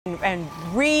and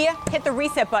hit the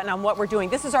reset button on what we're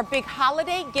doing. This is our big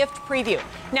holiday gift preview.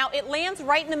 Now, it lands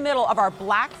right in the middle of our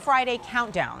Black Friday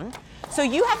countdown. So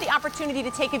you have the opportunity to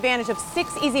take advantage of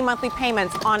 6 easy monthly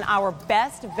payments on our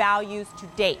best values to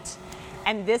date.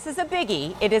 And this is a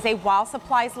biggie. It is a while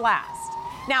supplies last.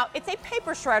 Now, it's a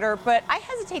paper shredder, but I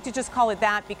hesitate to just call it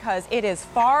that because it is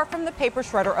far from the paper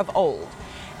shredder of old.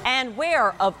 And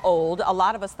where of old, a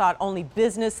lot of us thought only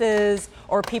businesses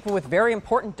or people with very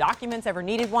important documents ever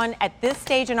needed one. At this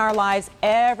stage in our lives,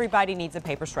 everybody needs a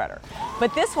paper shredder.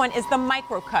 But this one is the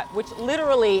micro cut, which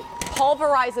literally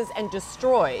pulverizes and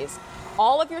destroys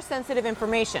all of your sensitive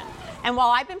information. And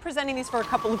while I've been presenting these for a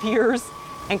couple of years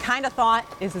and kind of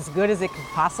thought is as good as it could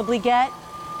possibly get,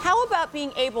 how about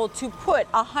being able to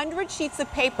put 100 sheets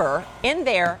of paper in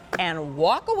there and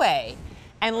walk away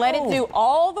and let it do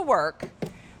all the work?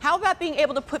 How about being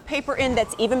able to put paper in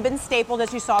that's even been stapled,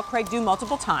 as you saw Craig do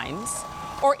multiple times,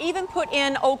 or even put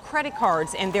in old credit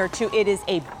cards in there too? It is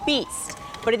a beast,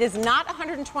 but it is not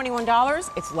 $121.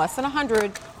 It's less than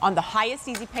 $100 on the highest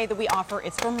easy pay that we offer.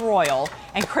 It's from Royal.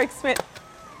 And Craig Smith,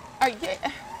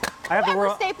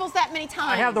 whoever staples that many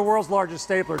times? I have the world's largest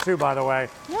stapler too, by the way.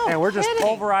 No and we're kidding. Just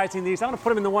pulverizing these. I'm going to put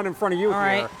them in the one in front of you all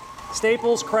here. Right.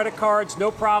 Staples, credit cards,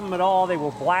 no problem at all. They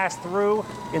will blast through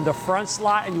in the front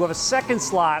slot, and you have a second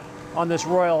slot on this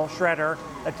Royal shredder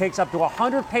that takes up to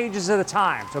 100 pages at a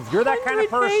time. So if you're that kind of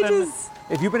person,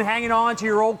 if you've been hanging on to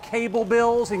your old cable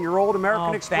bills and your old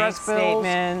American Express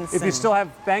bills, if you still have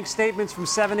bank statements from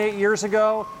 7-8 years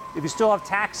ago, if you still have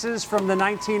taxes from the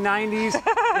 1990s,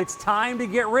 it's time to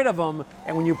get rid of them.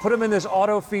 And when you put them in this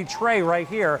auto feed tray right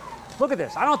here, look at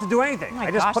this. I don't have to do anything. I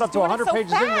just put up to 100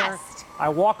 pages in there. I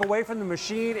walk away from the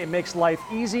machine. It makes life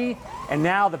easy. And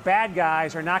now the bad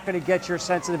guys are not going to get your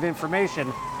sensitive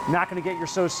information, not going to get your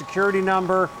social security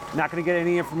number, not going to get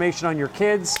any information on your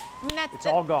kids. It's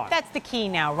all gone. That's the key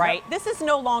now, right? Yep. This is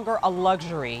no longer a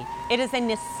luxury. It is a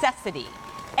necessity.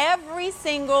 Every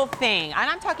single thing, and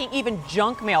I'm talking even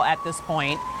junk mail at this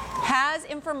point, has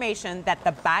information that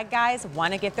the bad guys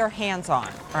want to get their hands on,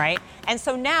 right? And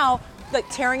so now, like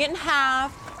tearing it in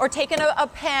half or taking a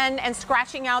pen and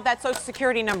scratching out that social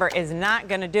security number is not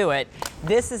going to do it.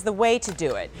 This is the way to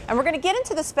do it. And we're going to get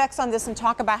into the specs on this and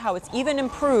talk about how it's even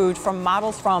improved from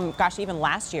models from, gosh, even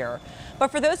last year. But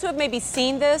for those who have maybe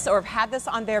seen this or have had this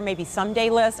on their maybe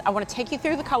someday list, I want to take you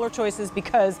through the color choices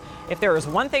because if there is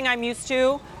one thing I'm used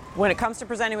to when it comes to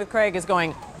presenting with Craig is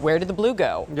going, where did the blue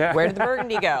go? Yeah. Where did the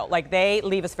burgundy go? Like, they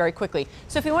leave us very quickly.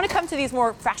 So if you want to come to these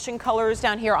more fashion colors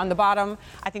down here on the bottom,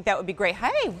 I think that would be great.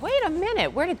 Hey, wait a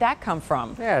minute. Where did that come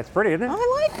from? Yeah, it's pretty, isn't it? Oh,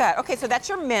 I like that. Okay, so that's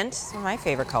your mint, some of my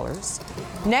favorite colors.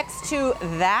 Next to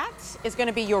that is going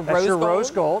to be your rose gold. Rose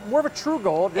gold. More of a true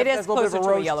gold. It is a little bit of a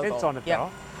rose yellow tint gold. on it, though.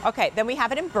 Okay, then we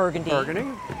have it in burgundy. Burgundy.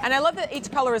 And I love that each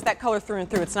color is that color through and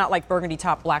through. It's not like burgundy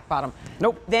top, black bottom.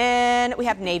 Nope. Then we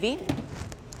have navy.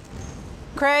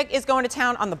 Craig is going to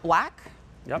town on the black.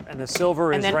 Yep, and the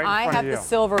silver is right in front of you. And then I have the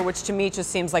silver, which to me just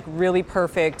seems like really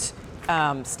perfect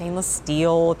stainless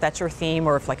steel, if that's your theme,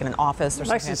 or if like in an office or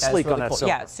something like that. Nice and sleek on that silver.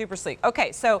 Yeah, it's super sleek.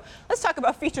 Okay, so let's talk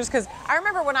about features, because I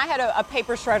remember when I had a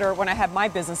paper shredder when I had my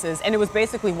businesses, and it was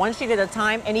basically one sheet at a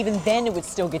time, and even then it would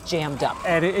still get jammed up.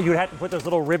 And you'd have to put those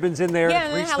little ribbons in there to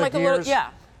and reach had the like gears.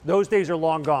 Those days are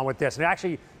long gone with this. And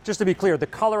actually, just to be clear, the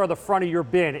color of the front of your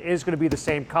bin is going to be the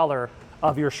same color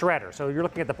of your shredder. So you're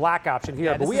looking at the black option here.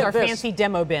 Yeah, but we have have our fancy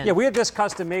demo bin. Yeah, we have this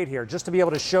custom made here just to be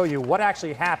able to show you what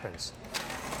actually happens.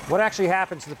 What actually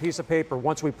happens to the piece of paper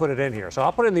once we put it in here. So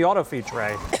I'll put it in the auto feed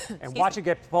tray and watch it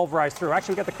get pulverized through.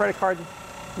 Actually, we got the credit card.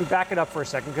 Let me back it up for a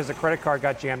second because the credit card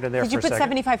got jammed in there for a second. Did you put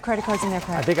 75 credit cards in there,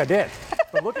 Craig? I think I did.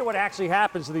 But look at what actually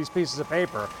happens to these pieces of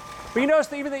paper. But you notice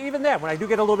that even then, when I do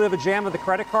get a little bit of a jam of the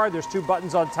credit card, there's 2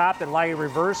 buttons on top that allow you to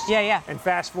reverse and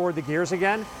fast forward the gears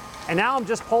again. And now I'm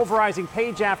just pulverizing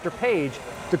page after page.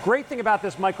 The great thing about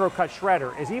this micro cut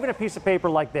shredder is even a piece of paper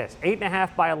like this,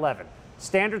 8.5 by 11,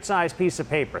 standard size piece of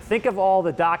paper. Think of all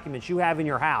the documents you have in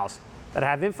your house that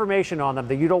have information on them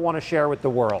that you don't want to share with the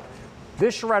world.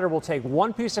 This shredder will take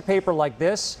one piece of paper like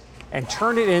this and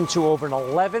turn it into over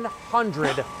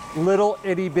 1,100 little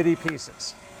itty bitty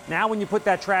pieces. Now when you put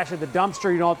that trash in the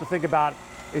dumpster, you don't have to think about,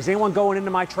 is anyone going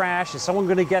into my trash? Is someone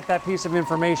going to get that piece of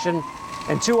information?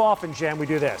 And too often, Jen, we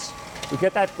do this. We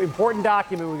get that important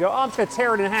document, we go, oh, I'm just going to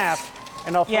tear it in half,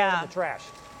 and I'll throw it in the trash.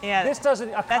 Yeah, this doesn't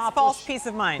accomplish. That's false peace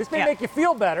of mind. This may make you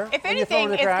feel better. If when you throw it in anything,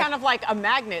 the it's trash. kind of like a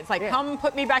magnet. It's like, come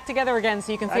put me back together again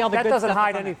so you can see all the that good doesn't stuff.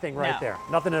 hide that's on anything it. right No. there.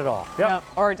 Nothing at all. Yep. No.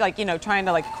 Or like, trying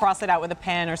to like cross it out with a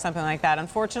pen or something like that.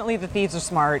 Unfortunately, the thieves are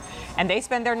smart and they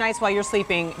spend their nights while you're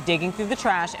sleeping digging through the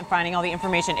trash and finding all the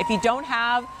information. If you don't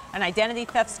have an identity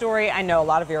theft story, I know a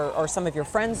lot of some of your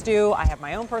friends do. I have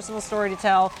my own personal story to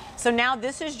tell. So now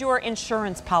this is your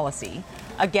insurance policy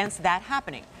against that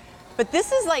happening. But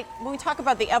this is like, when we talk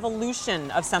about the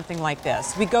evolution of something like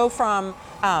this, we go from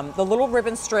the little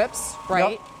ribbon strips,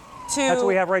 right? Yep. To That's what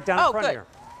we have right down in front good. here.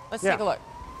 Let's Yeah. take a look.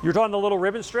 You're talking the little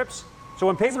ribbon strips? So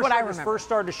when paper what I shredders remember. first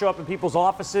started to show up in people's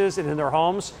offices and in their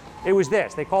homes, it was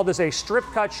this. They called this a strip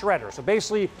cut shredder. So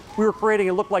basically, we were creating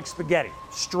it looked like spaghetti,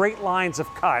 straight lines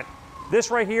of cut. This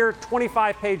right here,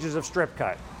 25 pages of strip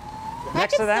cut.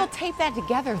 Next to I that, can still tape that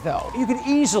together, though. you can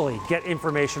easily get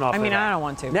information off of that. I don't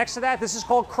want to. Next to that, this is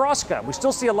called crosscut. We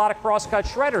still see a lot of crosscut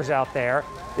shredders out there.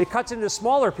 It cuts into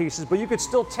smaller pieces, but you could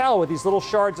still tell with these little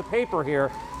shards of paper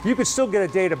here, you could still get a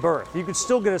date of birth. You could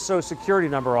still get a social security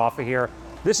number off of here.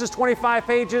 This is 25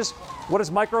 pages. What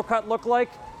does microcut look like?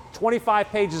 25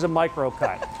 pages of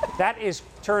microcut. That is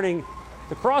turning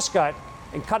the crosscut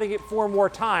and cutting it 4 more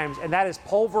times, and that is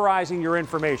pulverizing your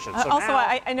information. So Also,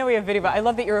 now, I know we have video, but I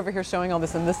love that you're over here showing all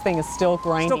this, and this thing is still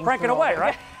grinding. still cranking through all away, of it.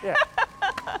 right? Yeah.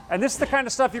 And this is the kind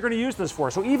of stuff you're going to use this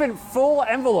for. So even full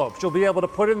envelopes, you'll be able to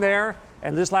put in there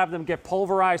and just have them get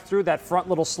pulverized through that front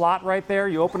little slot right there.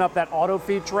 You open up that auto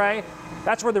feed tray.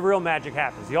 That's where the real magic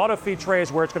happens. The auto feed tray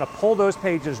is where it's going to pull those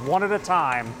pages one at a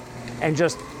time and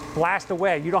just blast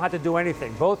away. You don't have to do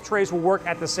anything. Both trays will work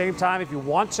at the same time if you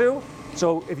want to.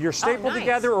 So if you're stapled nice.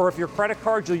 together, or if your credit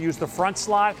cards, you'll use the front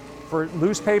slot. For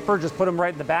loose paper, just put them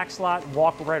right in the back slot and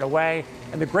walk right away.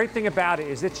 And the great thing about it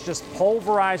is it's just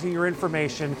pulverizing your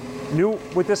information. New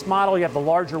with this model, you have the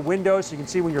larger windows so you can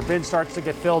see when your bin starts to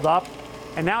get filled up.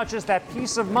 And now it's just that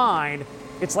peace of mind.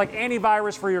 It's like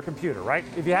antivirus for your computer, right?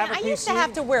 If you have a I PC, used to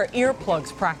have to wear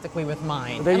earplugs practically with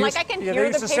mine. They and used- like I can yeah, hear they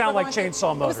used the to paper sound like going through.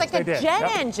 chainsaw motors. It was like They a did. jet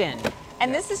Yep. engine.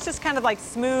 And this is just kind of like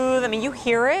smooth. I mean, you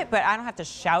hear it, but I don't have to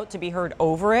shout to be heard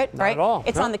over it, Not right? at all.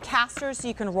 It's No. on the casters, so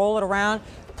you can roll it around.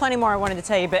 Plenty more I wanted to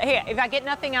tell you, but hey, if I get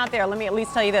nothing out there, let me at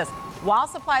least tell you this. While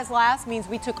supplies last means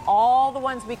we took all the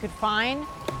ones we could find,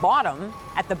 bought them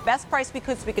at the best price we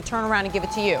could so we could turn around and give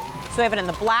it to you. So we have it in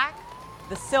the black,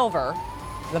 the silver,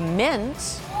 the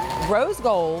mint, rose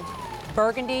gold,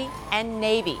 burgundy, and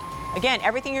navy. Again,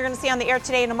 everything you're going to see on the air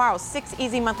today and tomorrow, 6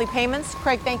 easy monthly payments.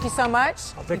 Craig, thank you so much.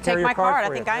 I'll You take care of your my card card.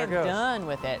 for I you. think I am There it goes. done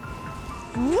with it.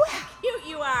 Wow. Cute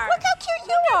you are. Look how cute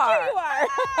you are. Cute you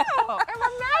are. Wow. And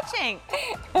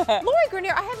we're matching. Lori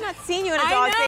Grenier, I have not seen you in a I dog know. day.